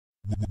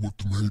What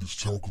the haters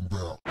talking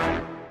about?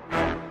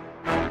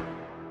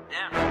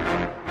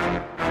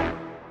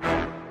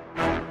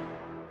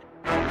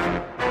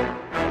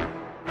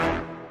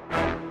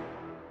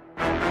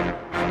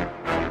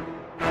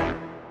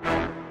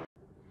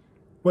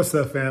 What's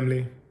up,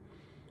 family?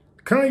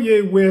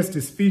 Kanye West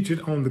is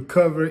featured on the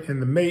cover in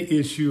the May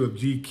issue of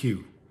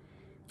GQ.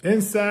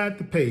 Inside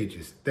the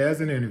pages, there's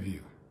an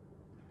interview.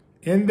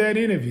 In that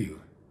interview,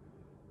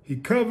 he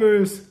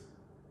covers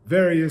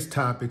various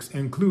topics,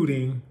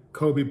 including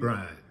Kobe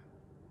Bryant.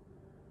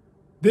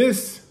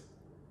 This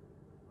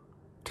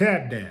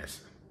tap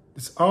dancer,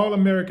 this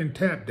all-American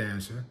tap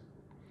dancer,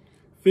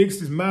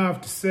 fixed his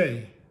mouth to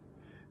say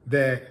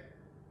that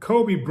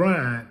Kobe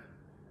Bryant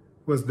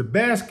was the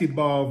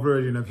basketball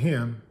version of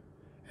him,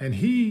 and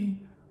he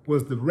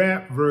was the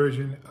rap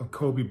version of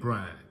Kobe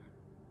Bryant.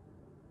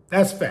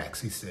 That's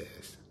facts, he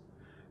says.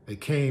 They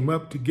came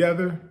up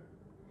together.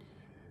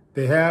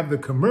 They have the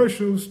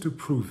commercials to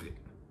prove it.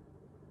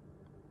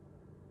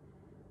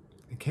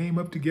 They came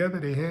up together.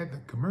 They had the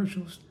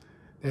commercials.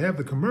 They have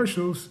the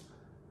commercials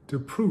to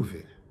prove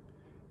it.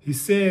 He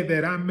said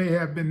that I may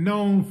have been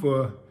known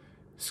for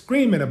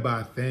screaming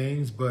about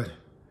things, but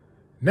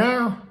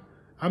now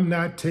I'm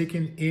not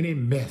taking any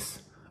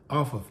mess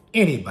off of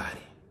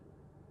anybody.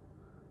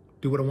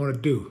 Do what I want to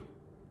do.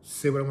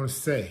 Say what I want to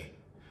say.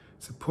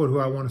 Support who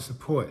I want to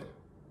support.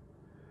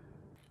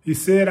 He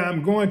said,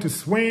 I'm going to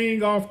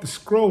swing off the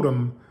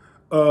scrotum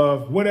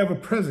of whatever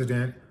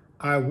president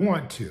I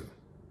want to.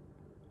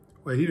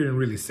 Well, he didn't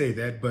really say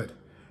that, but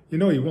you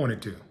know he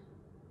wanted to.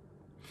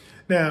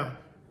 Now,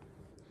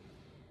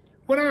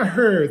 when I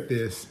heard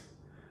this,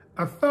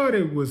 I thought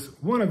it was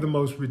one of the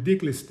most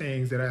ridiculous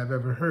things that I've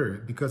ever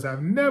heard, because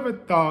I've never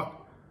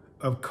thought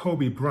of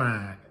Kobe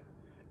Bryant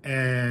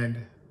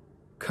and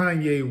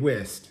Kanye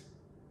West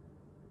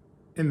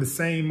in the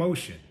same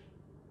motion.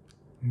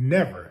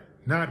 Never,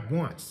 not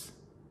once.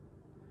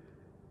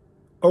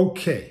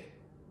 Okay,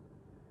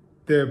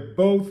 they're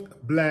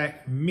both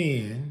black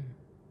men.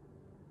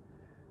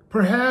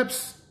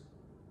 Perhaps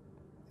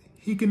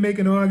he can make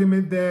an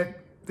argument that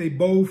they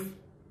both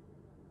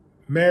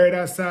married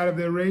outside of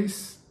their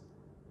race.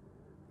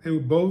 They were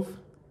both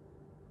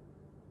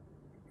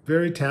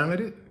very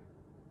talented.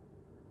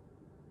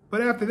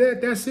 But after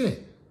that, that's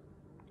it.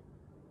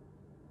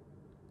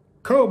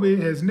 Kobe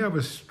has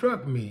never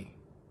struck me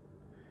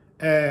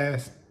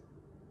as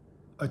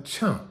a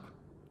chump,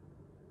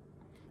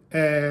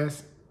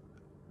 as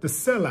the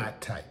sellout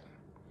type,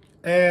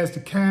 as the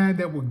kind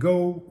that would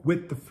go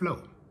with the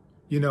flow.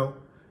 You know,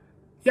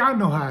 y'all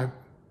know how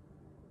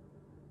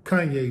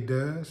Kanye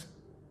does.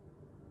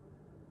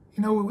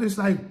 You know, it's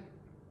like,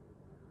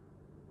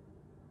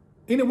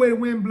 any way the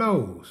wind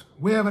blows,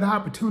 wherever the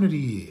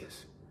opportunity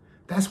is,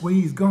 that's where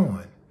he's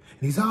going.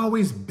 And he's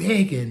always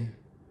begging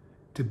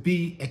to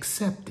be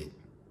accepted.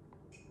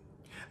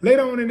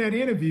 Later on in that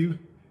interview,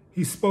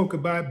 he spoke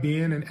about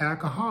being an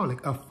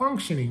alcoholic, a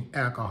functioning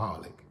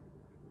alcoholic.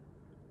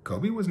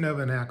 Kobe was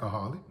never an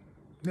alcoholic,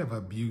 never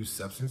abused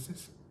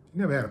substances. He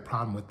never had a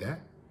problem with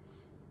that.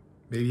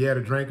 Maybe he had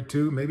a drink or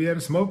two, maybe he had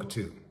a smoke or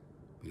two.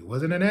 But he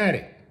wasn't an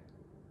addict.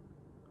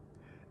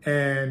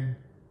 And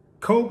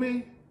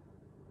Kobe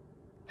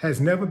has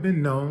never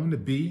been known to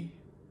be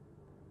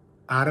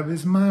out of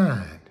his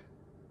mind,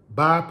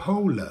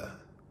 bipolar.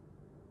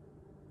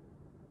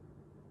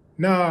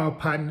 No,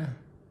 partner,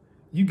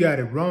 you got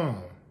it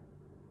wrong.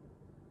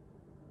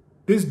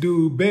 This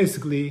dude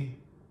basically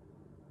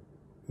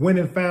went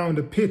and found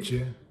a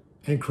picture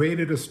and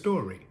created a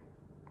story.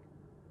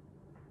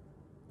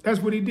 That's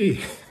what he did.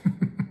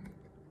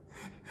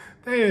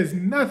 There is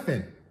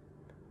nothing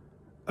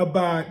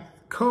about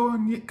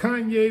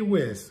Kanye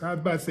West. I was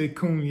about to say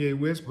Kanye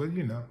West, but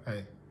you know,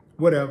 hey,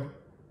 whatever.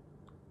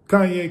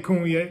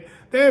 Kanye.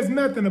 There's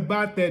nothing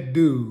about that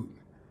dude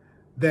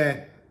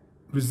that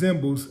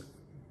resembles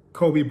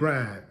Kobe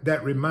Bryant.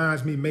 That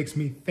reminds me, makes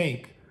me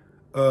think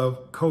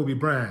of Kobe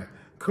Bryant.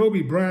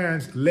 Kobe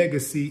Bryant's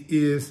legacy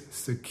is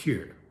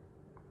secure.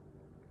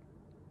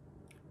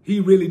 He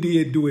really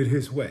did do it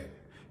his way.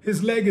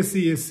 His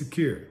legacy is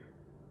secure.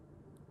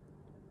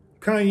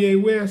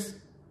 Kanye West,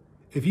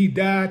 if he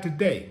died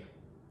today,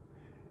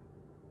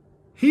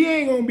 he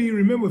ain't gonna be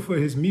remembered for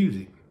his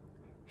music.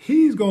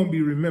 He's gonna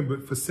be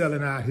remembered for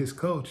selling out his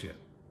culture,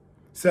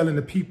 selling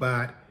the people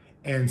out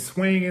and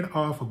swinging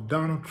off of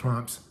Donald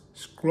Trump's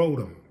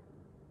scrotum.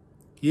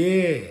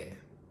 Yeah,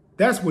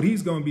 that's what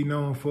he's gonna be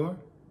known for.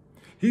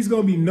 He's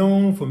gonna be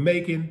known for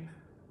making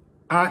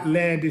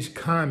outlandish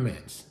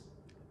comments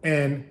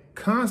and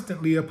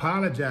constantly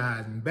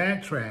apologizing,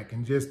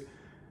 backtracking,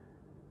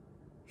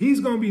 he's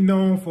gonna be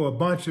known for a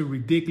bunch of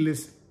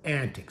ridiculous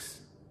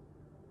antics.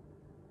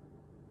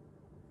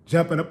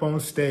 Jumping up on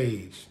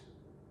stage,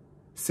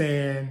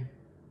 saying,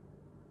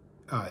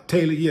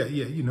 Taylor,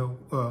 you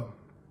know,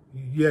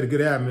 you had a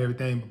good album and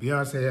everything, but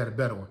Beyonce had a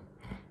better one.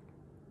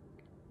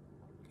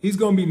 He's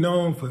gonna be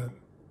known for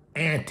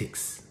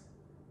antics.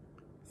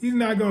 He's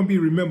not gonna be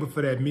remembered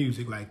for that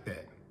music like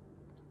that.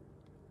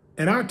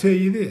 And I'll tell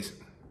you this,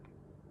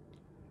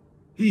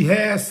 he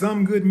has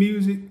some good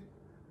music,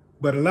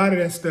 But a lot of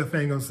that stuff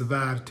ain't gonna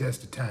survive the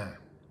test of time.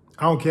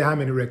 I don't care how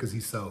many records he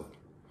sold.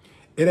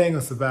 It ain't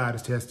gonna survive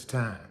the test of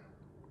time.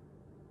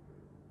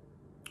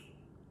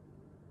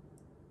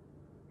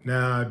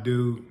 Nah,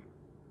 dude,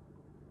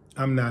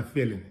 I'm not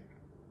feeling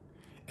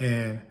it.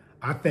 And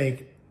I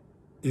think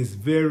it's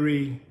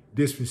very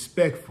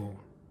disrespectful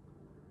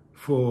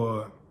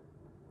for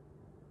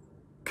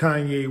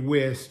Kanye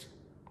West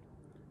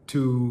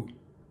to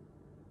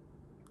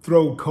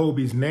throw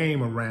Kobe's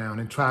name around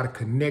and try to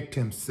connect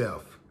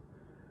himself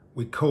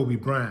with Kobe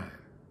Bryant.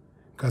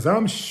 Because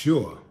I'm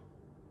sure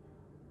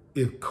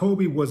if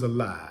Kobe was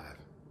alive,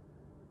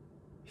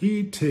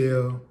 he'd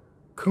tell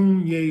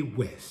Kanye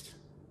West,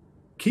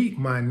 keep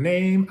my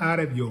name out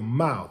of your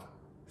mouth,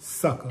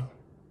 sucker.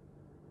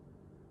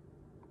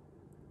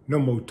 No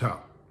more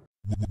talk.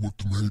 What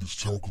the haters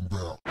talking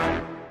about?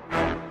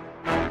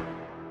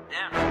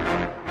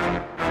 Yeah.